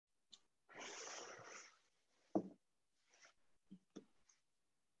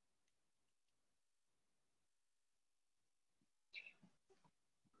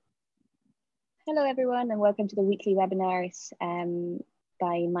Hello everyone and welcome to the weekly webinars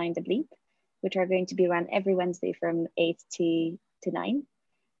by Mind the Bleep, which are going to be run every Wednesday from 8 to 9.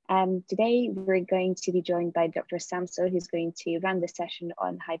 Today we're going to be joined by Dr Samsul, who's going to run the session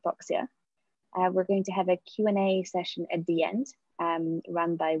on hypoxia. We're going to have a Q&A session at the end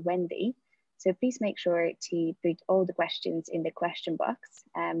run by Wendy. So please make sure to put all the questions in the question box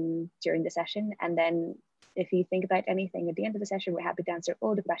during the session. And then if you think about anything at the end of the session, we're happy to answer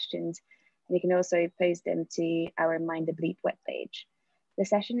all the questions. You can also post them to our Mind the Bleep webpage. The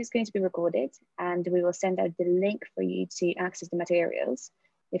session is going to be recorded and we will send out the link for you to access the materials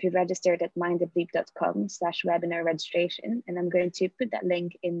if you've registered at mindthebleep.com/webinar registration. And I'm going to put that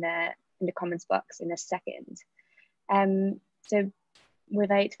link in the comments box in a second. So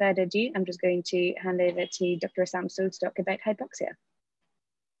without further ado, I'm just going to hand over to Dr. Samsul to talk about hypoxia.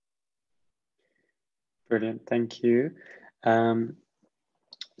 Brilliant, thank you.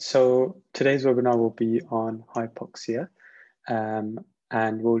 So today's webinar will be on hypoxia, and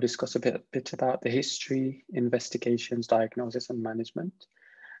we'll discuss a bit about the history, investigations, diagnosis and management,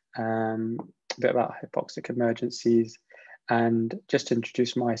 a bit about hypoxic emergencies, and just to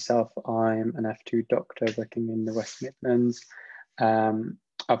introduce myself, I'm an F2 doctor working in the West Midlands.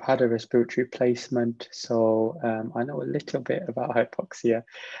 I've had a respiratory placement, so I know a little bit about hypoxia,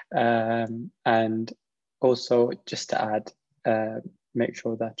 and also just to add, make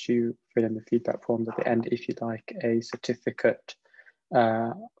sure that you fill in the feedback forms at the end if you'd like a certificate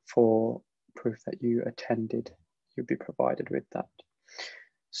for proof that you attended. You'll be provided with that.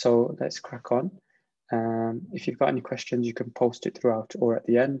 So let's crack on. If you've got any questions, you can post it throughout or at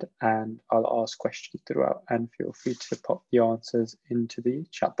the end, and I'll ask questions throughout, and feel free to pop the answers into the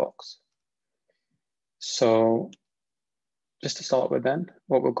chat box. So just to start with then,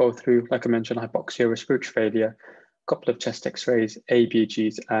 what we'll go through, like I mentioned, hypoxia, respiratory failure, a couple of chest x-rays,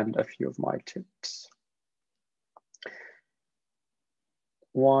 ABGs, and a few of my tips.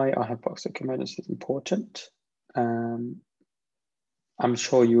 Why are hypoxic emergencies important? I'm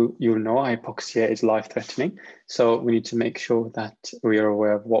sure you'll know hypoxia is life-threatening, so we need to make sure that we are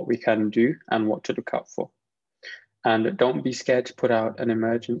aware of what we can do and what to look out for. And don't be scared to put out an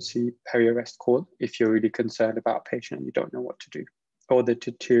emergency peri-arrest call if you're really concerned about a patient and you don't know what to do, or they're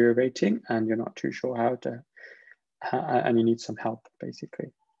deteriorating and you're not too sure and you need some help,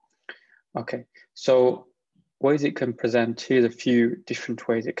 basically. Okay, so ways it can present, here's a few different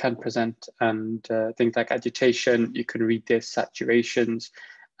ways it can present, and things like agitation, you can read their saturations,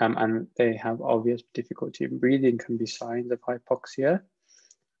 and they have obvious difficulty in breathing can be signs of hypoxia.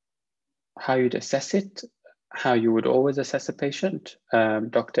 How you'd assess it, how you would always assess a patient,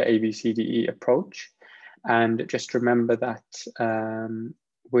 Dr. ABCDE approach, and just remember that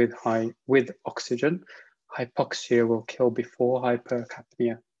with oxygen, hypoxia will kill before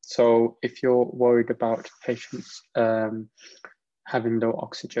hypercapnia. So if you're worried about patients having low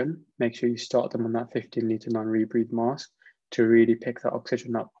oxygen, make sure you start them on that 15-litre non-rebreathe mask to really pick that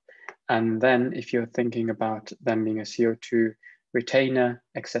oxygen up. And then if you're thinking about them being a CO2 retainer,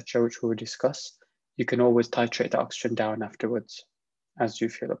 etc., which we'll discuss, you can always titrate the oxygen down afterwards as you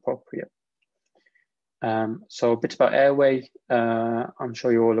feel appropriate. So a bit about airway, I'm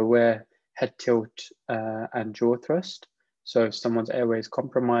sure you're all aware, head tilt and jaw thrust. So if someone's airway is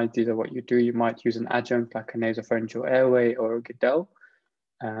compromised, these are what you do. You might use an adjunct like a nasopharyngeal airway or a Guidel.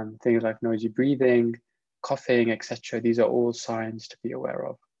 Things like noisy breathing, coughing, etc. These are all signs to be aware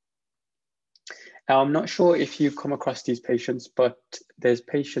of. Now, I'm not sure if you've come across these patients, but there's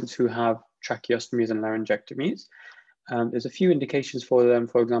patients who have tracheostomies and laryngectomies. There's a few indications for them.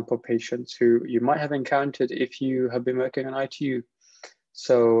 For example, patients who you might have encountered if you have been working on ITU.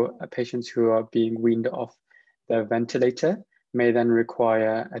 So patients who are being weaned off their ventilator may then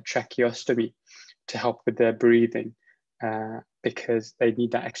require a tracheostomy to help with their breathing because they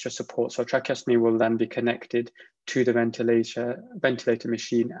need that extra support. So tracheostomy will then be connected to the ventilator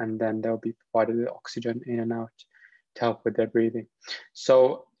machine, and then they'll be provided with oxygen in and out to help with their breathing.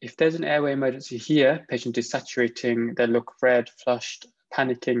 So if there's an airway emergency here, patient is saturating, they look red, flushed,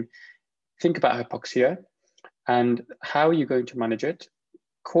 panicking, think about hypoxia and how are you going to manage it?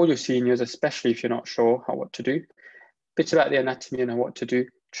 Call your seniors, especially if you're not sure what to do. Bits about the anatomy and what to do.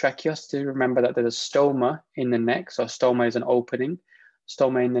 Tracheostomy, remember that there's a stoma in the neck. So a stoma is an opening.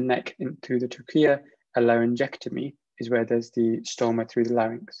 Stoma in the neck through the trachea. A laryngectomy is where there's the stoma through the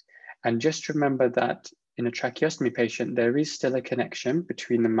larynx. And just remember that in a tracheostomy patient, there is still a connection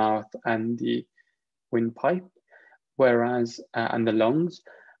between the mouth and the windpipe, whereas and the lungs.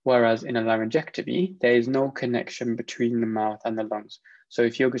 Whereas in a laryngectomy, there is no connection between the mouth and the lungs. So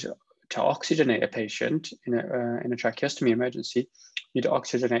if you're going to oxygenate a patient in a tracheostomy emergency, you'd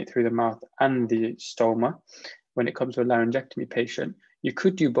oxygenate through the mouth and the stoma. When it comes to a laryngectomy patient, you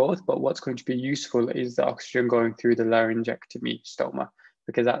could do both, but what's going to be useful is the oxygen going through the laryngectomy stoma,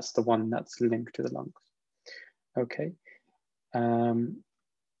 because that's the one that's linked to the lungs. Okay.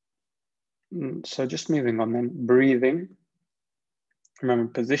 So just moving on then, breathing.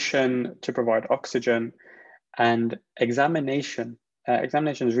 Remember, position to provide oxygen, and examination.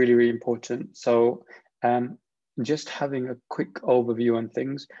 Examination is really, really important. So just having a quick overview on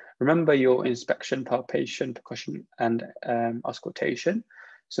things. Remember your inspection, palpation, percussion, and auscultation.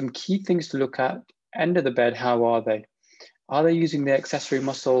 Some key things to look at. End of the bed, how are they? Are they using their accessory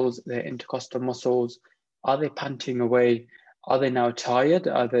muscles, their intercostal muscles? Are they panting away? Are they now tired?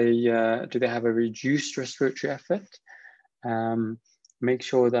 Are they? Do they have a reduced respiratory effort? Make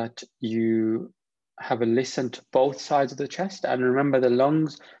sure that you have a listen to both sides of the chest, and remember the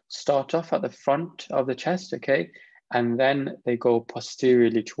lungs start off at the front of the chest, okay, and then they go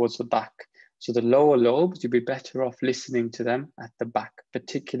posteriorly towards the back. So the lower lobes, you'd be better off listening to them at the back,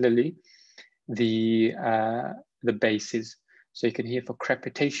 particularly the bases. So you can hear for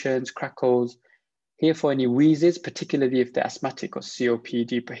crepitations, crackles, hear for any wheezes, particularly if they're asthmatic or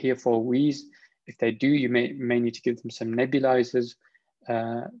COPD, but hear for a wheeze. If they do, you may need to give them some nebulizers.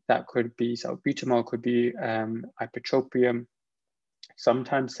 That could be salbutamol, could be ipratropium.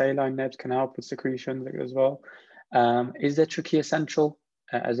 Sometimes saline nebs can help with secretions as well. Is there trachea central?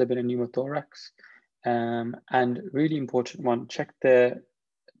 Has there been a pneumothorax? And really important one, check the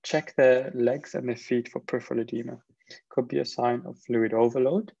legs and the feet for peripheral edema. Could be a sign of fluid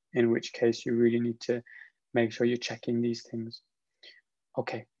overload, in which case you really need to make sure you're checking these things.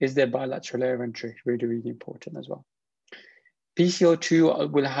 Okay, is there bilateral air entry? Really, really important as well. PCO2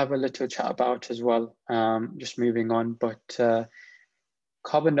 we'll have a little chat about as well, just moving on, but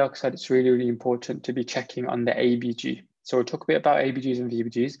carbon dioxide, it's really, really important to be checking on the ABG. So we'll talk a bit about ABGs and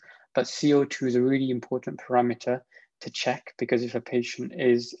VBGs, but CO2 is a really important parameter to check, because if a patient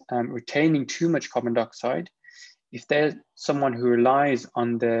is retaining too much carbon dioxide, if there's someone who relies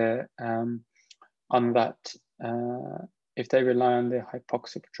on the if they rely on the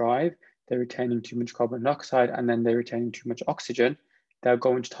hypoxic drive, they're retaining too much carbon dioxide and then they're retaining too much oxygen, they'll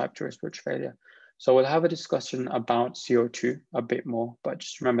go into type 2 respiratory failure. So we'll have a discussion about CO2 a bit more, but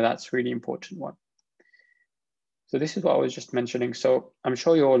just remember that's a really important one. So this is what I was just mentioning. So I'm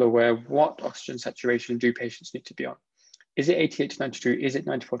sure you're all aware of what oxygen saturation do patients need to be on. Is it 88 to 92? Is it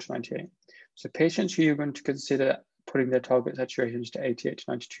 94 to 98? So patients who you're going to consider putting their target saturations to 88 to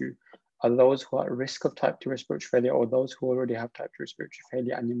 92 are those who are at risk of type 2 respiratory failure, or those who already have type 2 respiratory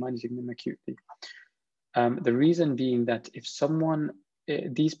failure and you're managing them acutely. The reason being that if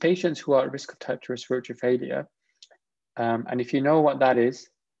these patients who are at risk of type 2 respiratory failure, and if you know what that is,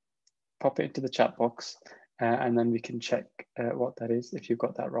 pop it into the chat box and then we can check what that is if you've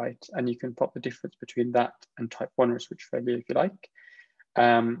got that right. And you can pop the difference between that and type 1 respiratory failure if you like.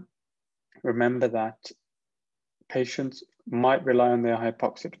 Remember that patients might rely on their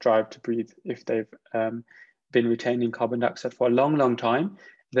hypoxic drive to breathe if they've been retaining carbon dioxide for a long, long time.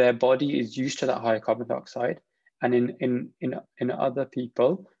 Their body is used to that higher carbon dioxide. And in other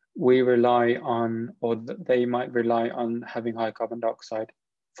people, we rely on, or they might rely on having high carbon dioxide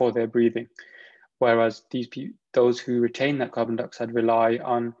for their breathing. Whereas those who retain that carbon dioxide rely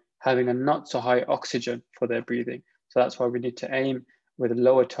on having a not so high oxygen for their breathing. So that's why we need to aim with a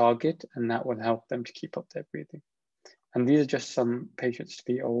lower target, and that will help them to keep up their breathing. And these are just some patients to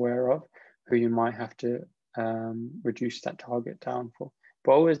be aware of who you might have to reduce that target down for.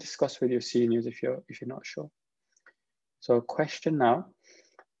 But always discuss with your seniors if you're not sure. So a question now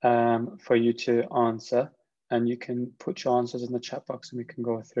for you to answer, and you can put your answers in the chat box and we can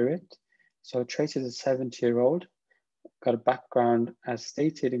go through it. So Tracy is a 70-year-old, got a background as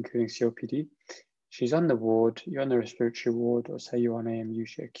stated, including COPD. She's on the ward, you're on the respiratory ward, or say you're on AMU,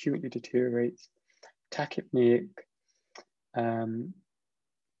 she acutely deteriorates, tachypneic,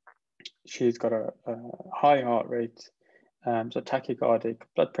 she's got a high heart rate, so tachycardic,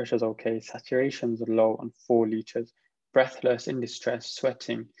 blood pressure is okay, saturations are low on 4 liters, breathless, in distress,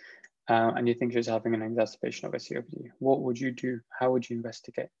 sweating, and you think she's having an exacerbation of a COPD. What would you do? How would you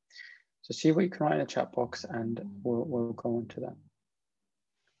investigate? So see what you can write in the chat box and we'll go into that.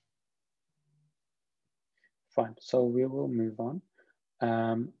 Fine, so we will move on.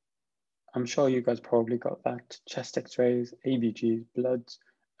 I'm sure you guys probably got that. Chest x-rays, ABGs, bloods,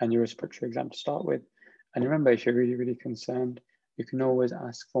 and your respiratory exam to start with. And remember, if you're really, really concerned, you can always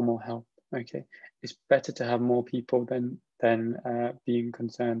ask for more help, okay? It's better to have more people than being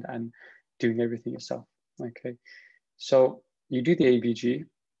concerned and doing everything yourself, okay? So you do the ABG,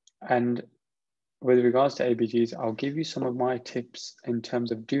 and with regards to ABGs, I'll give you some of my tips in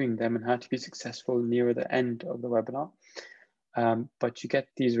terms of doing them and how to be successful nearer the end of the webinar. But you get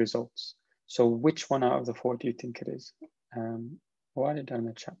these results. So which one out of the 4 do you think it is? Write it down in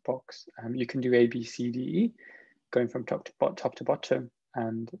the chat box. You can do A, B, C, D, E, going from top to bottom,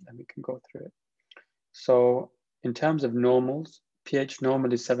 and then we can go through it. So in terms of normals, pH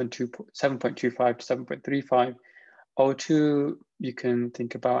normal is 7.25 to 7.35. O2 you can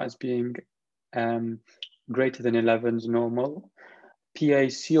think about as being greater than 11 is normal.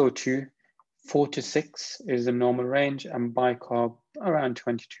 PaCO2 4 to 6 is the normal range, and bicarb around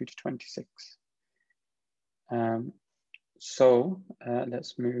 22 to 26.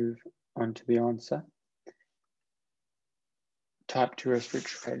 Let's move on to the answer. Type 2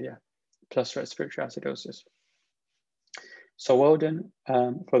 respiratory failure plus respiratory acidosis. So well done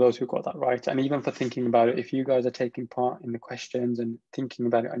for those who got that right. And even for thinking about it, if you guys are taking part in the questions and thinking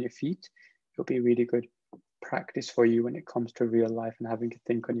about it on your feet, it'll be really good practice for you when it comes to real life and having to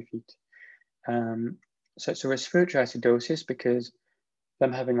think on your feet. So it's a respiratory acidosis because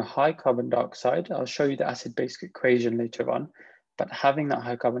them having a high carbon dioxide, I'll show you the acid-basic equation later on, but having that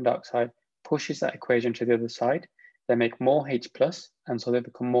high carbon dioxide pushes that equation to the other side. They make more H+, and so they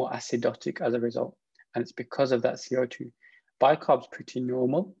become more acidotic as a result. And it's because of that CO2. Bicarb's pretty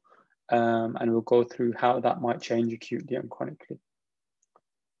normal, and we'll go through how that might change acutely and chronically.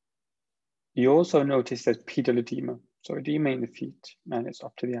 You also notice there's pedal edema. So edema in the feet, and it's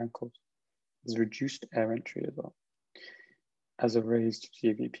up to the ankles. There's reduced air entry as well, as a raised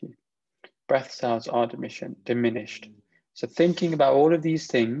GVP. Breath cells are diminished. So thinking about all of these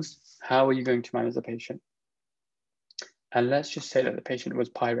things, how are you going to manage the patient? And let's just say that the patient was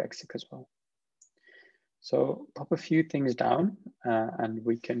pyrexic as well. So pop a few things down and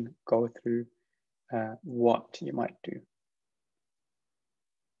we can go through what you might do.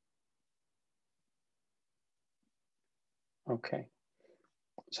 Okay,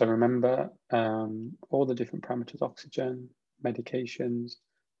 so remember all the different parameters: oxygen, medications,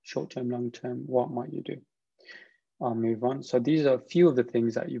 short-term, long-term. What might you do? I'll move on. So these are a few of the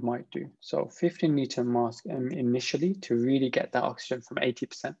things that you might do. So 15-liter mask initially to really get that oxygen from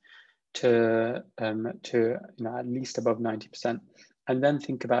 80% to at least above 90%, and then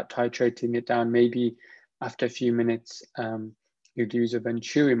think about titrating it down. Maybe after a few minutes, you'd use a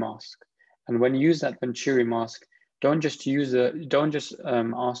Venturi mask. And when you use that Venturi mask, don't just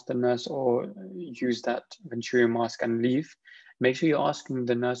ask the nurse or use that Venturi mask and leave. Make sure you're asking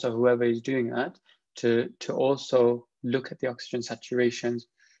the nurse or whoever is doing that to also look at the oxygen saturations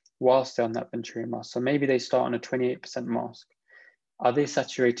whilst they're on that Venturi mask. So maybe they start on a 28% mask. Are they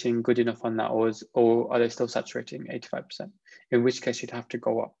saturating good enough on that, or are they still saturating 85%? In which case you'd have to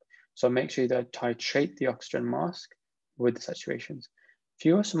go up. So make sure that titrate the oxygen mask with the saturations.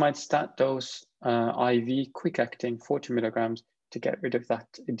 Furosemide stat dose IV, quick acting, 40 milligrams to get rid of that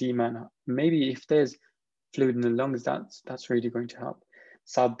edema. And maybe if there's fluid in the lungs, that's really going to help.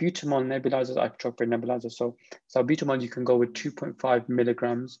 Salbutamol nebulizers, ipratropium nebulizer. So salbutamol, you can go with 2.5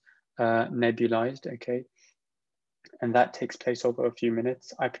 milligrams nebulized, okay? And that takes place over a few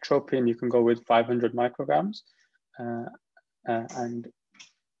minutes. Ipratropium, you can go with 500 micrograms, and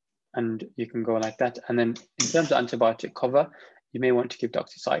you can go like that. And then in terms of antibiotic cover, you may want to give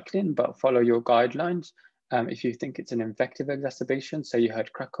doxycycline, but follow your guidelines. If you think it's an infective exacerbation, say you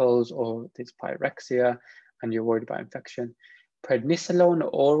had crackles or there's pyrexia and you're worried about infection. Prednisolone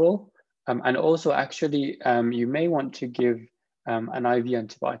oral, and also actually you may want to give an IV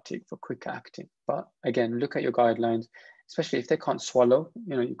antibiotic for quick acting. But again, look at your guidelines, especially if they can't swallow,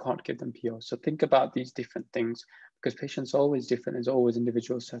 you can't give them PO. So think about these different things because patients are always different. There's always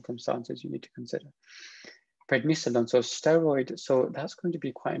individual circumstances you need to consider. Prednisolone, so steroid, so that's going to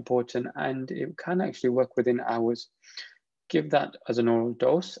be quite important and it can actually work within hours. Give that as an oral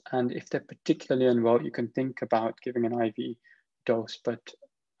dose. And if they're particularly unwell, you can think about giving an IV dose, but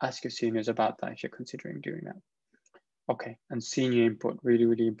ask your seniors about that if you're considering doing that. Okay, and senior input, really,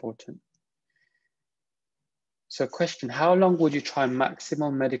 really important. So question, how long would you try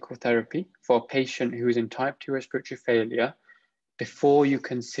maximal medical therapy for a patient who is in type 2 respiratory failure before you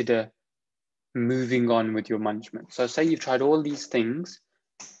consider moving on with your management? So say you've tried all these things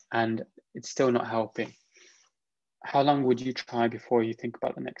and it's still not helping. How long would you try before you think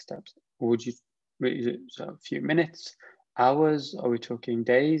about the next steps? Or would you, so a few minutes, hours? Are we talking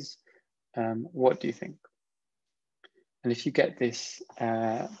days? What do you think? And if you get this,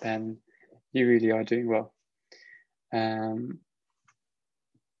 then you really are doing well. I'll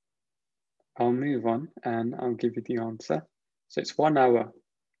move on and I'll give you the answer. So it's 1 hour.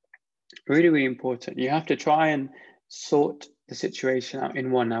 Really, really important. You have to try and sort the situation out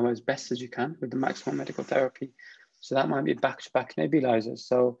in 1 hour as best as you can with the maximum medical therapy. So that might be back-to-back nebulizers.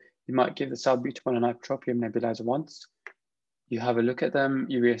 So you might give the salbutamol and ipratropium nebulizer once. You have a look at them,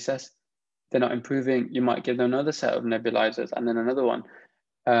 you reassess. They're not improving. You might give them another set of nebulizers and then another one.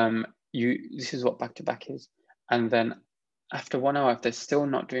 This is what back-to-back is. And then after 1 hour, if they're still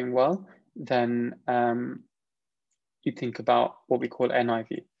not doing well, then you think about what we call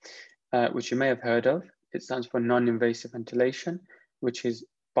NIV, which you may have heard of. It stands for non-invasive ventilation, which is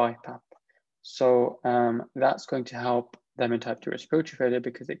BiPAP. So that's going to help them in type 2 respiratory failure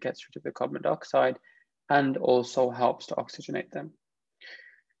because it gets rid of the carbon dioxide and also helps to oxygenate them.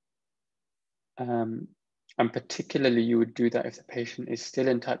 And particularly you would do that if the patient is still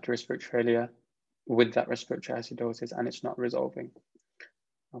in type 2 respiratory failure with that respiratory acidosis and it's not resolving.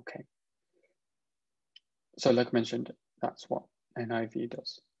 Okay. So like mentioned, that's what NIV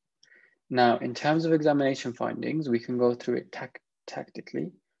does. Now, in terms of examination findings, we can go through it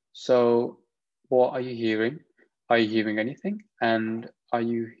tactically. So what are you hearing? Are you hearing anything? And are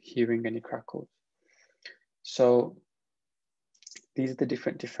you hearing any crackles? So these are the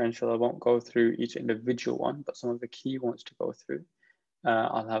different differentials. I won't go through each individual one, but some of the key ones to go through,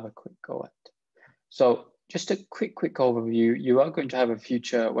 I'll have a quick go at. So just a quick overview. You are going to have a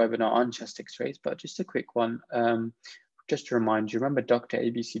future webinar on chest x-rays, but just a quick one. Just to remind you, remember Dr.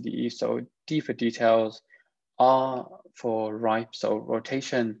 ABCDE, so D for details, R for ripe, so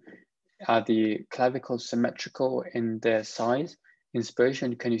rotation. Are the clavicles symmetrical in their size?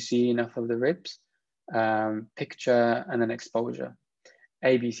 Inspiration, can you see enough of the ribs? Picture, and then exposure.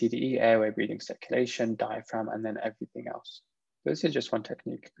 A, B, C, D, E, airway, breathing, circulation, diaphragm, and then everything else. This is just one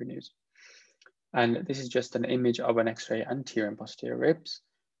technique, good news. And this is just an image of an X-ray anterior and posterior ribs,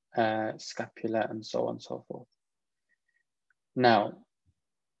 scapula, and so on and so forth. Now,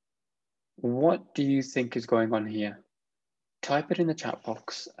 what do you think is going on here? Type it in the chat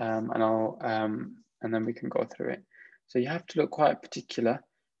box, and then we can go through it. So you have to look quite particular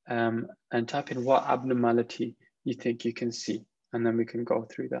and type in what abnormality you think you can see, and then we can go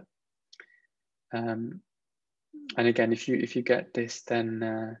through that. And again, if you get this,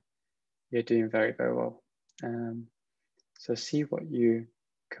 then you're doing very, very well. So see what you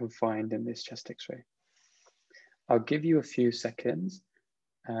can find in this chest X-ray. I'll give you a few seconds.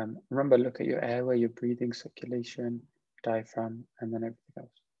 Remember, look at your airway, your breathing, circulation, diaphragm, and then everything else.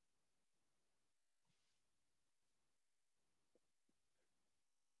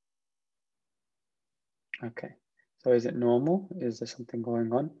 Okay, so is it normal? Is there something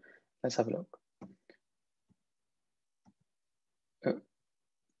going on? Let's have a look.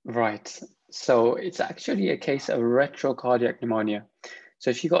 Right, so it's actually a case of retrocardiac pneumonia.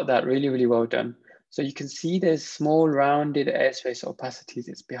 So if you got that, really, really well done. So you can see there's small rounded airspace opacities.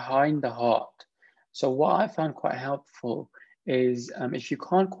 It's behind the heart. So what I found quite helpful is if you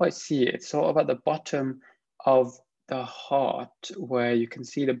can't quite see it, it's sort of at the bottom of the heart where you can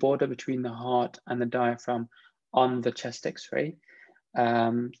see the border between the heart and the diaphragm on the chest X-ray.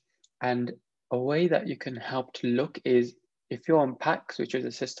 And a way that you can help to look is if you're on PACS, which is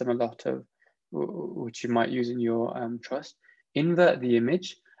a system a lot of, which you might use in your trust, invert the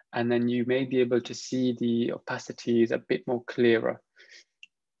image, and then you may be able to see the opacities a bit more clearer.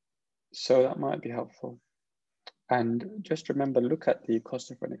 So that might be helpful. And just remember, look at the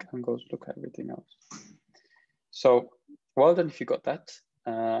costophrenic angles, look at everything else. So well done if you got that.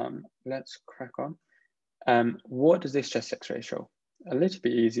 Let's crack on. What does this chest X-ray show? A little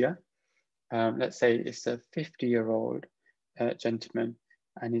bit easier. Let's say it's a 50-year-old gentleman,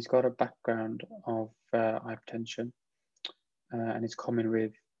 and he's got a background of hypertension, and he's coming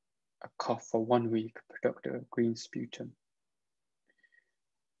with a cough for 1 week, productive of green sputum.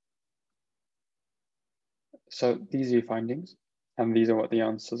 So these are your findings, and these are what the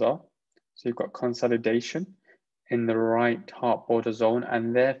answers are. So you've got consolidation in the right heart border zone,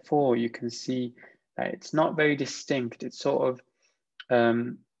 and therefore you can see that it's not very distinct. It's sort of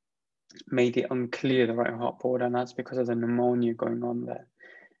made it unclear, the right heart border, and that's because of the pneumonia going on there.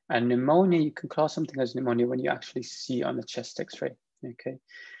 And pneumonia, you can class something as pneumonia when you actually see it on the chest X-ray, okay?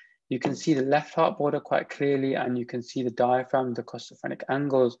 You can see the left heart border quite clearly, and you can see the diaphragm, the costophrenic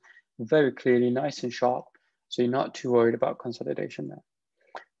angles very clearly, nice and sharp. So you're not too worried about consolidation there.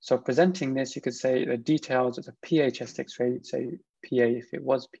 So presenting this, you could say the details of the PA chest X-ray, say PA if it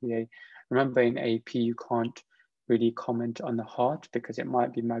was PA. Remember in AP, you can't really comment on the heart because it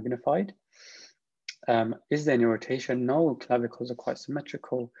might be magnified. Is there any rotation? No, clavicles are quite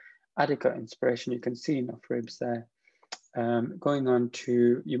symmetrical. Adequate inspiration, you can see enough ribs there. Going on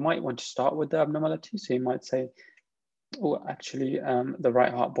to, you might want to start with the abnormality. So you might say, oh, actually, the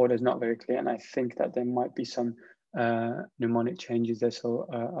right heart border is not very clear, and I think that there might be some mnemonic changes. There's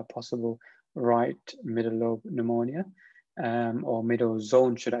a possible right middle lobe pneumonia, or middle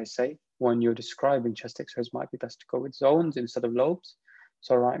zone, should I say. When you're describing chest x-rays, might be best to go with zones instead of lobes.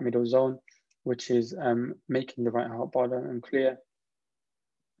 So right middle zone, which is making the right heart bottom unclear.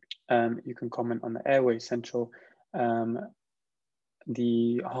 You can comment on the airway central.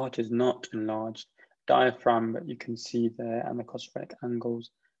 The heart is not enlarged. Diaphragm, but you can see there, and the claustrophrenic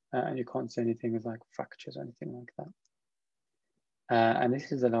angles, and you can't see anything like fractures or anything like that. And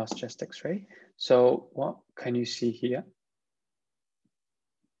this is the last chest x-ray. So what can you see here?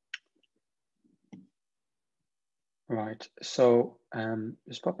 Right, so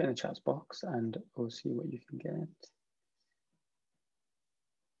just pop it in the chat box and we'll see what you can get.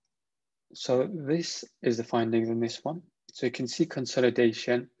 So this is the findings in this one. So you can see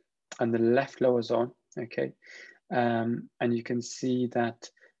consolidation on the left lower zone, okay? And you can see that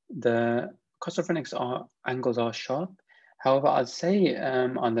the claustrophrenic angles are sharp. However, I'd say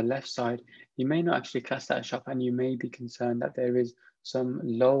on the left side, you may not actually class that as sharp, and you may be concerned that there is some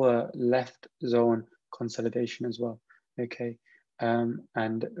lower left zone consolidation as well, okay?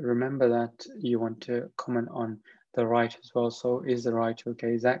 And remember that you want to comment on the right as well. So is the right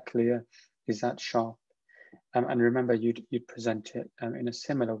okay? Is that clear? Is that sharp? And remember, you'd present it in a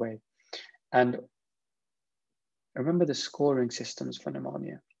similar way. And remember the scoring systems for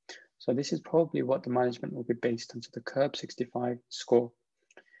pneumonia. So this is probably what the management will be based on, so the CURB 65 score.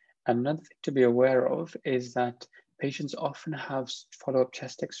 And another thing to be aware of is that patients often have follow-up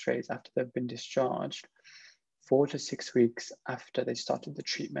chest x-rays after they've been discharged 4 to 6 weeks after they started the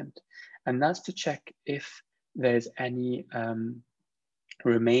treatment. And that's to check if there's any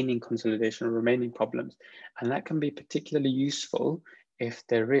remaining consolidation or remaining problems. And that can be particularly useful if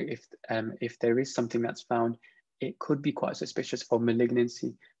there is something that's found. It could be quite suspicious for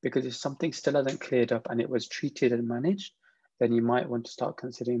malignancy, because if something still hasn't cleared up and it was treated and managed, then you might want to start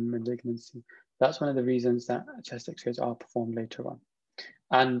considering malignancy. That's one of the reasons that chest x-rays are performed later on.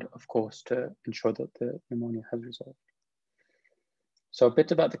 And of course, to ensure that the pneumonia has resolved. So a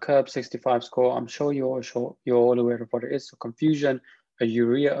bit about the CURB 65 score. I'm sure you're all aware of what it is. So confusion, a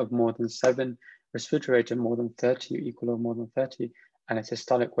urea of more than 7, respiratory rate of more than 30, equal or more than 30, and a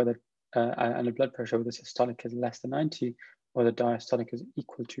systolic and a blood pressure where the systolic is less than 90 or the diastolic is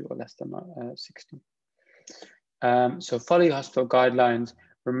equal to or less than 60. So follow your hospital guidelines.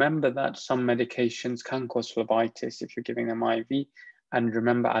 Remember that some medications can cause phlebitis if you're giving them IV, and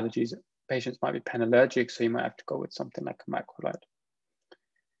remember allergies. Patients might be pen allergic, so you might have to go with something like a macrolide.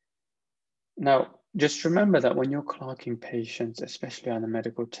 Now, just remember that when you're clerking patients, especially on the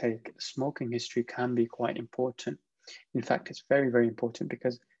medical take, smoking history can be quite important. In fact, it's very, very important,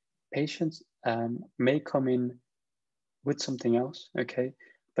 because patients may come in with something else, okay?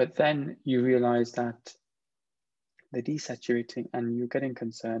 But then you realize that they're desaturating and you're getting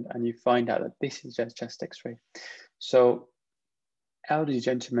concerned, and you find out that this is just chest x-ray. So elderly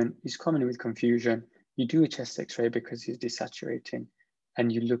gentleman is coming with confusion. You do a chest x-ray because he's desaturating, and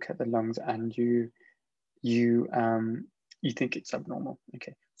you look at the lungs and you think it's abnormal.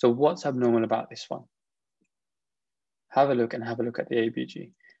 Okay, so what's abnormal about this one? Have a look at the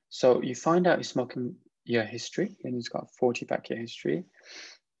ABG. So you find out he's smoking year history, and he's got a 40-pack year history.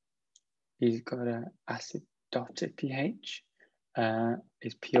 He's got an acidotic pH.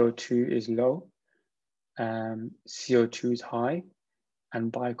 His PO2 is low. CO2 is high,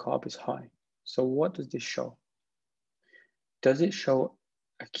 and bicarb is high. So what does this show? Does it show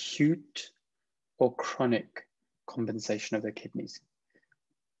acute or chronic compensation of the kidneys?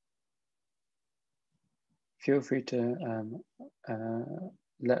 Feel free to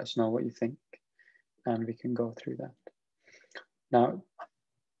let us know what you think, and we can go through that. Now,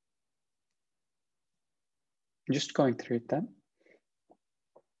 just going through it then,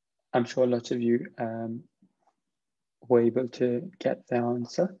 I'm sure lots of you were able to get the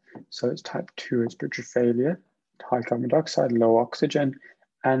answer. So it's type 2 respiratory failure, high carbon dioxide, low oxygen,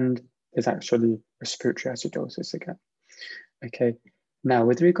 and there's actually respiratory acidosis again. Okay, now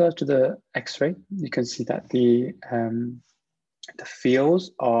with regards to the X-ray, you can see that the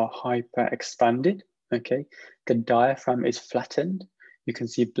fields are hyper expanded. Okay, the diaphragm is flattened. You can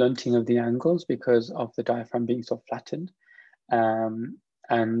see blunting of the angles because of the diaphragm being so flattened.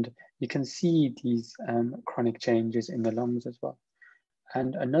 And you can see these chronic changes in the lungs as well.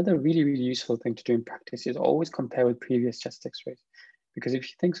 And another really, really useful thing to do in practice is always compare with previous chest x-rays. Because if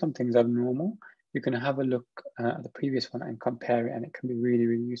you think something's abnormal, you can have a look at the previous one and compare it, and it can be really,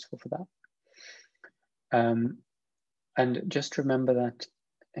 really useful for that. And just remember that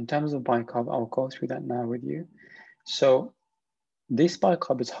in terms of bicarb, I'll go through that now with you. So this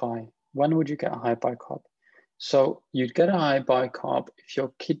bicarb is high. When would you get a high bicarb? So you'd get a high bicarb if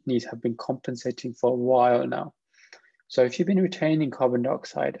your kidneys have been compensating for a while now. So if you've been retaining carbon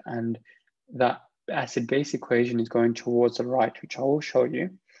dioxide and that acid-base equation is going towards the right, which I will show you,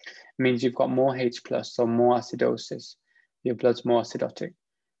 it means you've got more H+, so more acidosis. Your blood's more acidotic.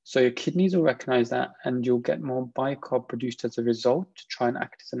 So your kidneys will recognize that and you'll get more bicarb produced as a result to try and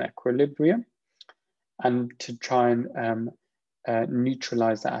act as an equilibrium and to try and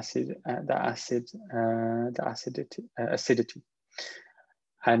neutralize the acidity.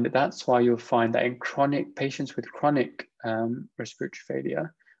 And that's why you'll find that in patients with chronic respiratory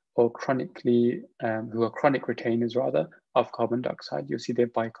failure or chronically, who are chronic retainers rather, of carbon dioxide, you'll see their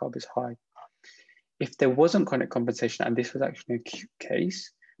bicarb is high. If there wasn't chronic compensation and this was actually an acute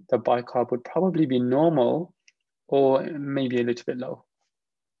case, the bicarb would probably be normal or maybe a little bit low.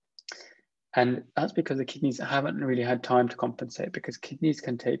 And that's because the kidneys haven't really had time to compensate, because kidneys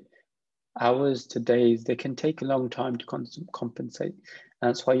can take hours to days. They can take a long time to compensate. And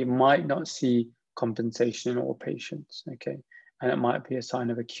that's why you might not see compensation in all patients, okay? And it might be a sign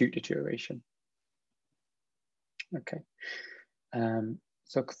of acute deterioration. Okay,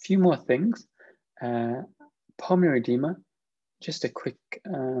 so a few more things. Pulmonary edema, just a quick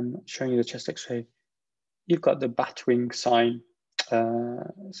showing you the chest x-ray. You've got the bat wing sign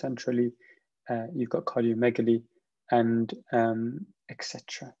centrally. You've got cardiomegaly and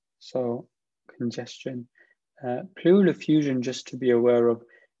etc. So congestion. Pleural effusion, just to be aware of,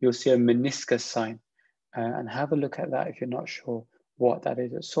 you'll see a meniscus sign and have a look at that if you're not sure what that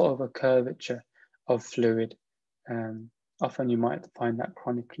is. It's sort of a curvature of fluid. Often you might find that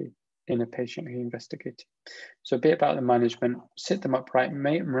chronically in a patient who investigated. So a bit about the management: sit them upright.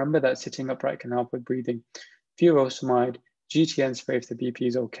 Remember that sitting upright can help with breathing. Furosemide, GTN spray if the BP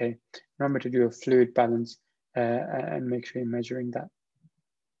is okay. Remember to do a fluid balance and make sure you're measuring that.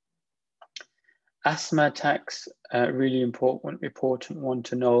 Asthma attacks, really important one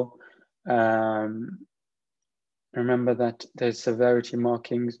to know. Remember that there's severity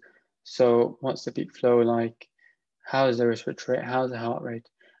markings. So what's the peak flow like? How is the respiratory rate? How's the heart rate?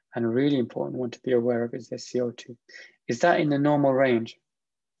 And a really important one to be aware of is their CO2. Is that in the normal range?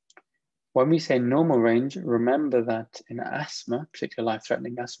 When we say normal range, remember that in asthma, particularly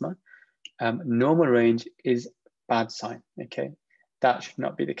life-threatening asthma, normal range is bad sign, okay? That should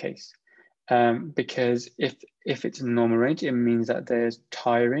not be the case. Because if it's in normal range, it means that there's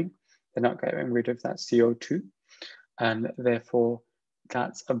tiring, they're not getting rid of that CO2, and therefore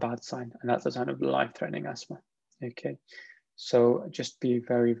that's a bad sign, and that's a sign of life-threatening asthma, okay? So just be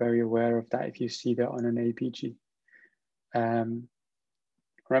very, very aware of that if you see that on an ABG.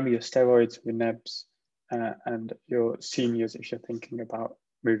 Remember your steroids, your nebs, and your seniors if you're thinking about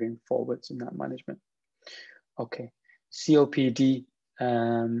moving forwards in that management. Okay, COPD,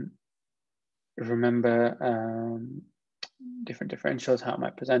 remember different differentials, how it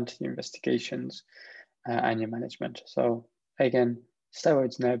might present, your investigations, and your management. So again,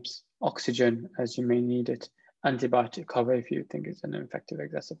 steroids, nebs, oxygen as you may need it, antibiotic cover if you think it's an infective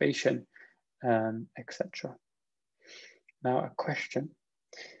exacerbation, etc. Now a question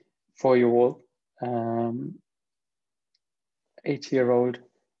for you all. 80-year-old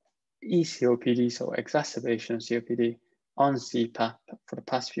ECOPD, so exacerbation of COPD, on CPAP for the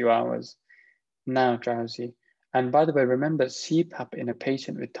past few hours, now drowsy. And by the way, remember CPAP in a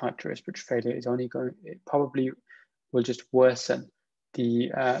patient with type 2 respiratory failure is only going, it probably will just worsen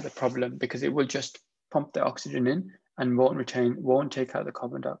the problem, because it will just pump the oxygen in and won't take out the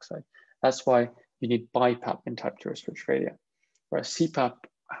carbon dioxide. That's why you need BiPAP in type 2 respiratory failure. Whereas CPAP,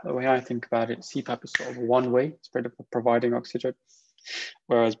 the way I think about it, CPAP is sort of one way, it's sort of providing oxygen,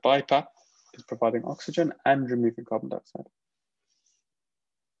 whereas BiPAP is providing oxygen and removing carbon dioxide.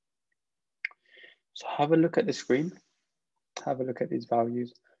 So have a look at the screen, have a look at these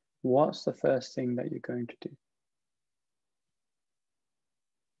values. What's the first thing that you're going to do?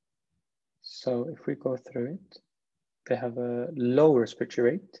 So if we go through it, they have a low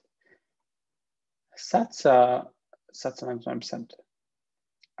respiratory rate. SATs are 99%.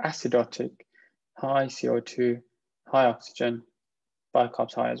 Acidotic, high CO2, high oxygen,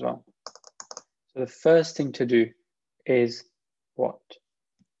 bicarbs high as well. So the first thing to do is what?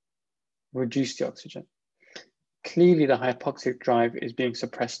 Reduce the oxygen. Clearly the hypoxic drive is being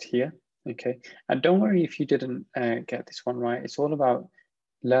suppressed here, okay? And don't worry if you didn't get this one right. It's all about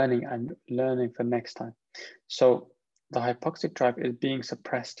learning and learning for next time. So the hypoxic drive is being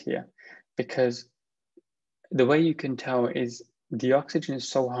suppressed here because the way you can tell is the oxygen is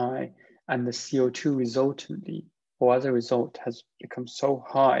so high and the CO2 resultantly, or as a result, has become so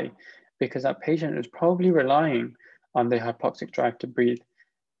high because that patient is probably relying on the hypoxic drive to breathe.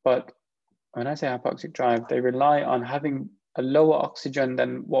 But when I say hypoxic drive, they rely on having a lower oxygen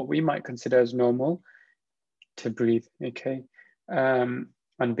than what we might consider as normal to breathe, okay?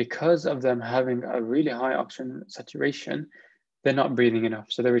 And because of them having a really high oxygen saturation, they're not breathing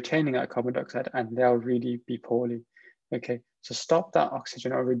enough. So they're retaining that carbon dioxide and they'll really be poorly, okay? So stop that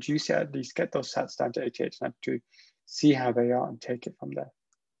oxygen or reduce it, at least get those sats down to 88, 92, see how they are and take it from there.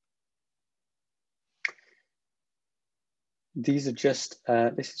 These are just,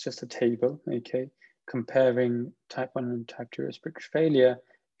 this is just a table, okay, comparing type 1 and type 2 respiratory failure,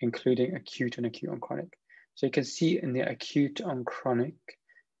 including acute and acute on chronic. So you can see in the acute on chronic,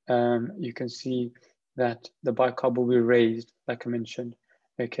 you can see that the bicarb will be raised, like I mentioned,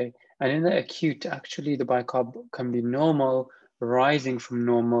 okay. And in the acute, actually the bicarb can be normal, rising from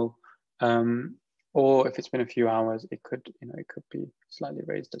normal, or if it's been a few hours, it could, it could be slightly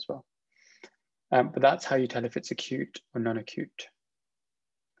raised as well. But that's how you tell if it's acute or non-acute.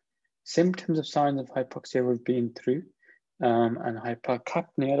 Symptoms of signs of hypoxia we've been through, and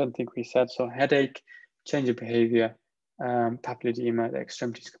hypercapnia, I don't think we said, so headache, change of behavior, papilledema, the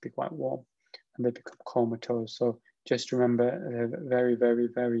extremities could be quite warm and they become comatose. So just remember, they're very, very,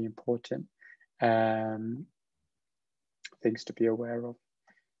 very important things to be aware of.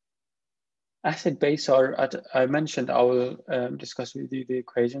 Acid base are, I mentioned, I will discuss with you the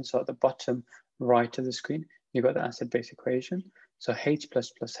equation. So at the bottom right of the screen, you've got the acid base equation. So H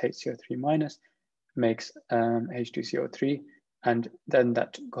plus plus HCO3 minus makes H2CO3, and then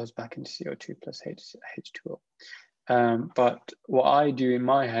that goes back into CO2 plus H2O. But what I do in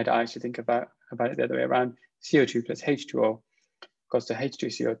my head, I actually think about it the other way around. CO2 plus H2O goes to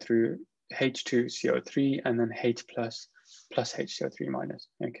H2CO3, and then H plus HCO3 minus,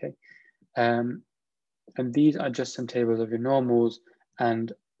 okay? And these are just some tables of your normals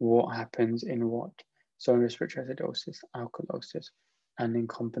and what happens in what. So in respiratory acidosis, alkalosis, and in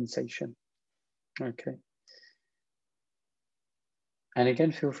compensation, okay? And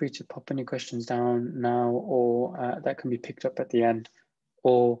again, feel free to pop any questions down now, or that can be picked up at the end,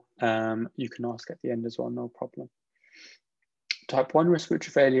 or you can ask at the end as well, no problem. Type 1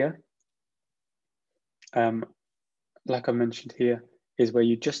 respiratory failure, like I mentioned here, is where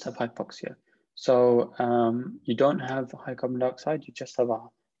you just have hypoxia. So you don't have high carbon dioxide, you just have a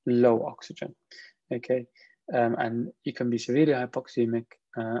low oxygen, okay? And you can be severely hypoxemic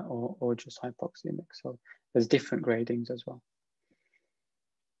or just hypoxemic. So there's different gradings as well.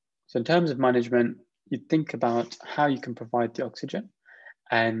 So in terms of management, you think about how you can provide the oxygen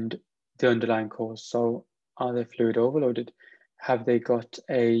and the underlying cause. So are they fluid overloaded? Have they got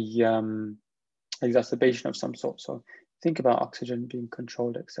a exacerbation of some sort? So think about oxygen being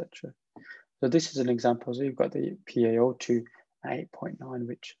controlled, etc. So this is an example. So you've got the PaO2 at 8.9,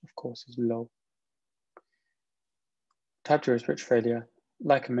 which of course is low. Type 2 respiratory failure,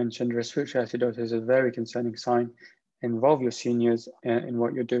 like I mentioned, respiratory acidosis is a very concerning sign. Involve your seniors in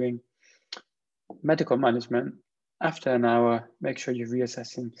what you're doing. Medical management, after an hour, make sure you're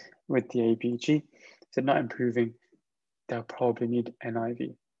reassessing with the ABG. If they're not improving, they'll probably need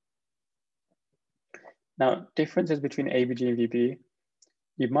NIV. Now, differences between ABG and VB,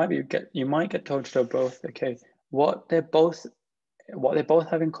 you might get told to do both. Okay, what they both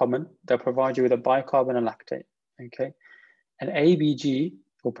have in common, they'll provide you with a bicarb and a lactate. Okay, and ABG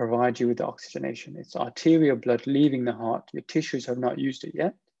will provide you with the oxygenation. It's arterial blood leaving the heart. Your tissues have not used it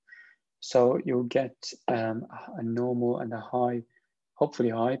yet, so you'll get a normal and a high, hopefully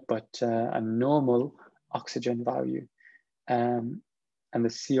high, but a normal oxygen value, and the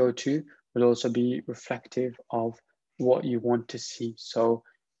CO2 will also be reflective of what you want to see. So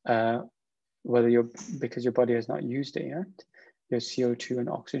whether because your body has not used it yet, your CO2 and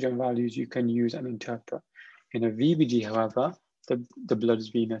oxygen values you can use and interpret. In a VBG, however, the blood is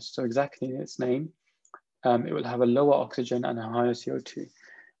venous. So exactly in its name, it will have a lower oxygen and a higher CO2.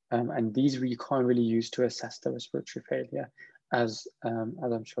 And these you can't really use to assess the respiratory failure, as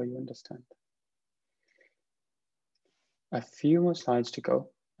I'm sure you understand. A few more slides to go.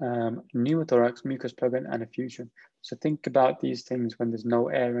 Pneumothorax, mucus plug, and effusion. So think about these things when there's no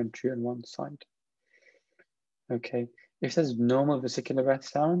air entry on one side. Okay, if there's normal vesicular breath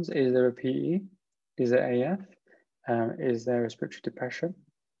sounds, is there a PE? Is there AF? Is there respiratory depression?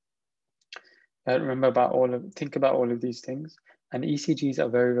 Think about all of these things. And ECGs are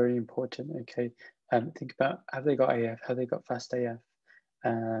very, very important, okay? Think about, have they got AF? Have they got fast AF?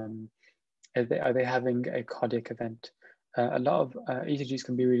 Are they having a cardiac event? A lot of ECGs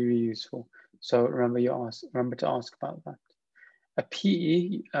can be really, really useful. So remember to ask about that. A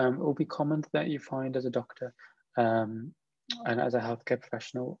PE will be common that you find as a doctor and as a healthcare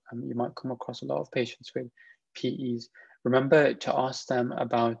professional. You might come across a lot of patients with PEs. Remember to ask them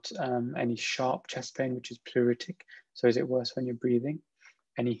about any sharp chest pain, which is pleuritic. So is it worse when you're breathing?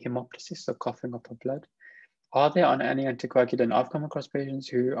 Any hemoptysis, so coughing up of blood? Are they on any anticoagulant? I've come across patients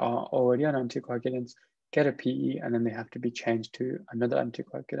who are already on anticoagulants, get a PE, and then they have to be changed to another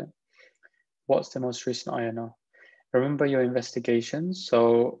anticoagulant. What's the most recent INR? Remember your investigations.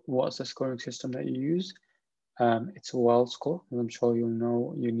 So what's the scoring system that you use? It's a Wells score, and I'm sure you'll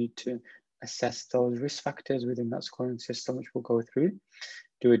know you need to assess those risk factors within that scoring system, which we'll go through.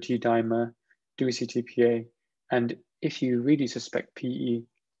 Do a D-dimer, do a CTPA, and if you really suspect PE,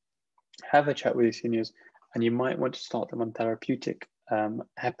 have a chat with your seniors, and you might want to start them on therapeutic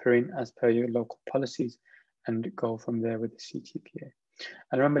heparin as per your local policies, and go from there with the CTPA.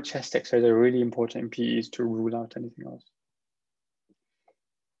 And remember, chest X-rays are really important in PEs to rule out anything else.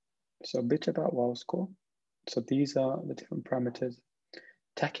 So a bit about Wells score. So these are the different parameters: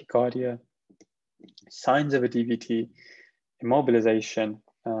 tachycardia, signs of a DVT, immobilization,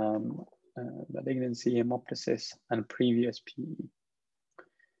 malignancy, hemoptysis, and previous PE.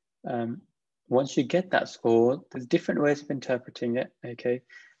 Once you get that score, there's different ways of interpreting it, okay?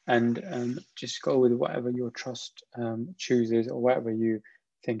 And just go with whatever your trust chooses, or whatever you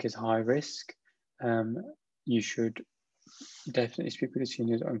think is high risk. You should definitely speak with the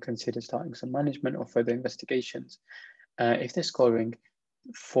seniors and consider starting some management or further investigations. If they're scoring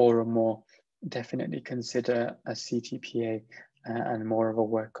 4 or more, definitely consider a CTPA and more of a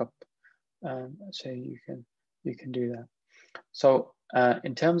workup. So you can do that. So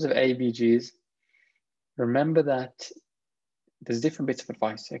in terms of ABGs, remember that there's different bits of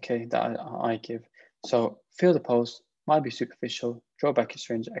advice, okay, that I give. So feel the pulse, might be superficial, draw back your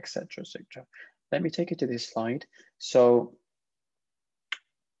syringe, etc., etc. Let me take you to this slide. So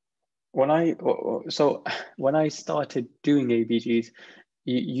when I started doing ABGs,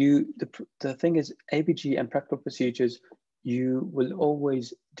 the thing is, ABG and practical procedures, you will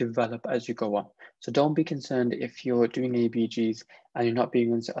always develop as you go on. So don't be concerned if you're doing ABGs and you're not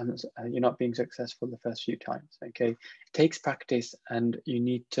being successful the first few times. Okay, it takes practice, and you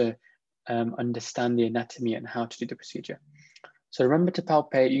need to understand the anatomy and how to do the procedure. So remember to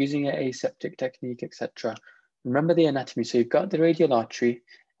palpate using an aseptic technique, etc. Remember the anatomy. So you've got the radial artery,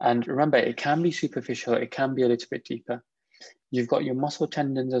 and remember, it can be superficial, it can be a little bit deeper. You've got your muscle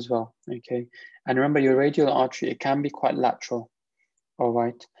tendons as well, okay? And remember, your radial artery, it can be quite lateral, all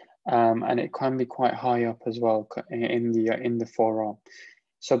right? And it can be quite high up as well in the forearm.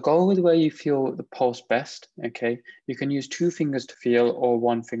 So go with where you feel the pulse best, okay? You can use 2 fingers to feel, or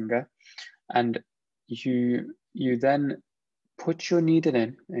 1 finger, and you then put your needle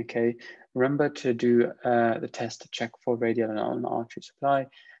in, okay? Remember to do the test to check for radial and artery supply,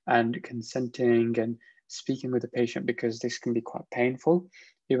 and consenting and speaking with the patient, because this can be quite painful.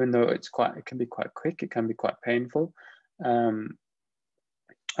 Even though it can be quite quick, it can be quite painful. And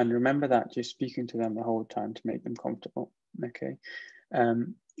remember that you're speaking to them the whole time to make them comfortable, okay?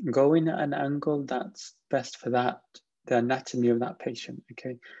 Go in at an angle that's best for the anatomy of that patient,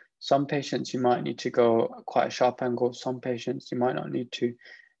 okay? Some patients you might need to go quite a sharp angle, some patients you might not need to.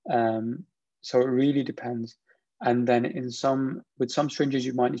 So it really depends. And then with some syringes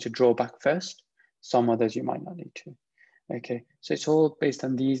you might need to draw back first, some others you might not need to. Okay, so it's all based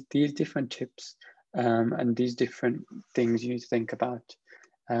on these different tips and these different things you need to think about.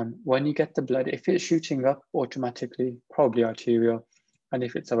 When you get the blood, if it's shooting up automatically, probably arterial. And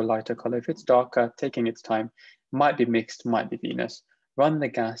if it's of a lighter color, if it's darker, taking its time, might be mixed, might be venous. Run the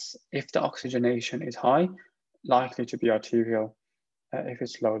gas. If the oxygenation is high, likely to be arterial. If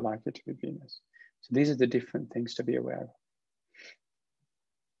it's low, likely to be venous. So these are the different things to be aware of.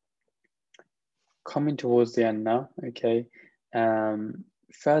 Coming towards the end now, okay.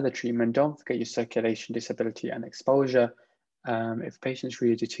 Further treatment, don't forget your circulation, disability, and exposure. If patient's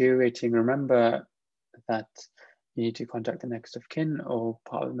really deteriorating, remember that you need to contact the next of kin, or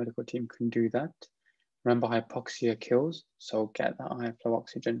part of the medical team can do that. Remember, hypoxia kills, so get that high flow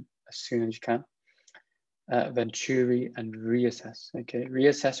oxygen as soon as you can. Venturi, and reassess, okay?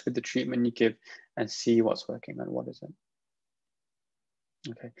 Reassess with the treatment you give and see what's working and what isn't.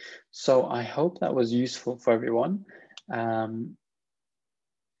 Okay, so I hope that was useful for everyone.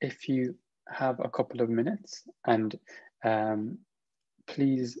 If you have a couple of minutes, and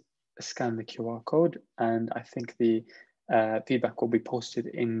please scan the QR code, and I think the feedback will be posted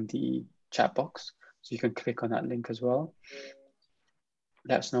in the chat box, so you can click on that link as well.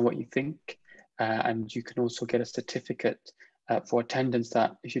 Let us know what you think, and you can also get a certificate for attendance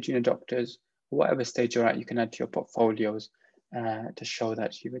that, if you're junior doctors, whatever stage you're at, you can add to your portfolios to show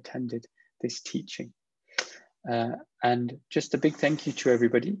that you've attended this teaching. And just a big thank you to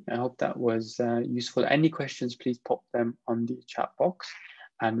everybody. I hope that was useful. Any questions, please pop them on the chat box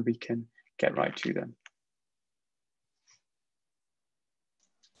and we can get right to them.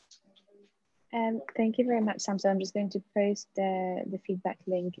 Thank you very much, Samsul. I'm just going to post the feedback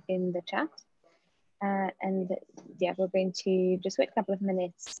link in the chat. And yeah, we're going to just wait a couple of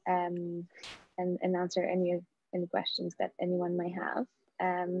minutes and answer any questions that anyone might have.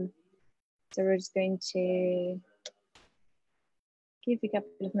 So we're just going to give you a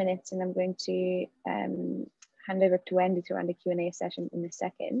couple of minutes, and I'm going to hand over to Wendy to run the Q&A session in a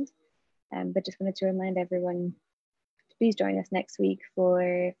second. But just wanted to remind everyone, please join us next week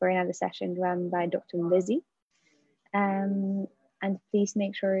for another session run by Dr. Lizzie. And please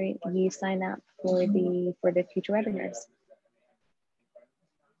make sure you sign up for the future webinars.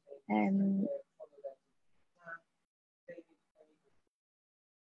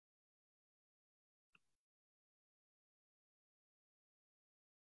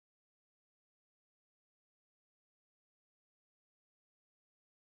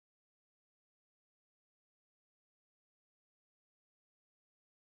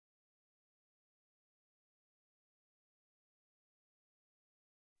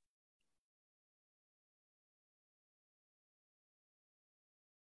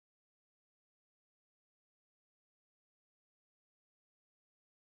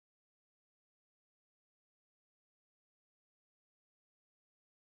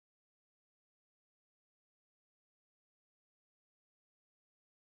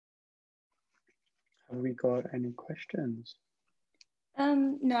 Have we got any questions?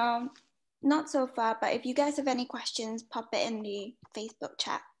 No, not so far, but if you guys have any questions, pop it in the Facebook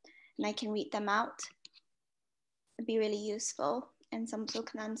chat and I can read them out. It'd be really useful, and Samsul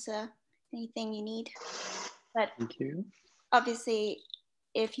can answer anything you need. But thank you. Obviously,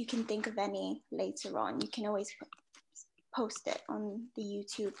 if you can think of any later on, you can always post it on the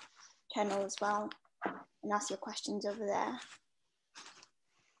YouTube channel as well and ask your questions over there.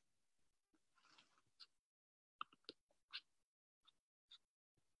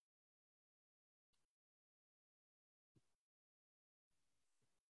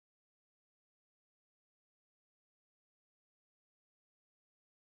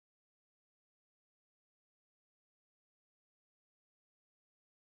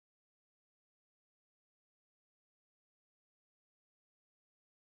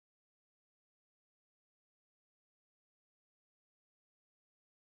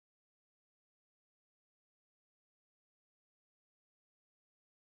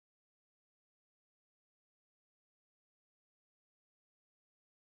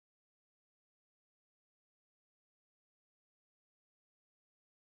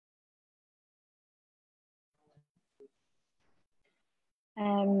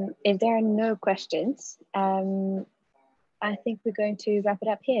 If there are no questions, I think we're going to wrap it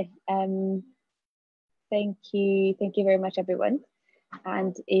up here. Thank you very much, everyone.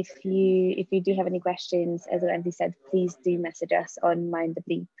 And if you do have any questions, as Andy said, please do message us on Mind the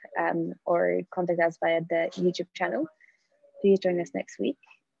Bleep or contact us via the YouTube channel. Please join us next week.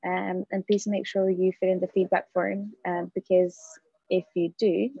 And please make sure you fill in the feedback form because if you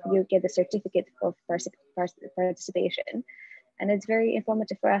do, you'll get the certificate of participation. And it's very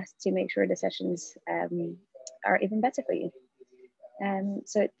informative for us to make sure the sessions are even better for you.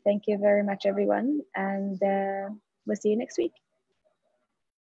 So thank you very much, everyone. And we'll see you next week.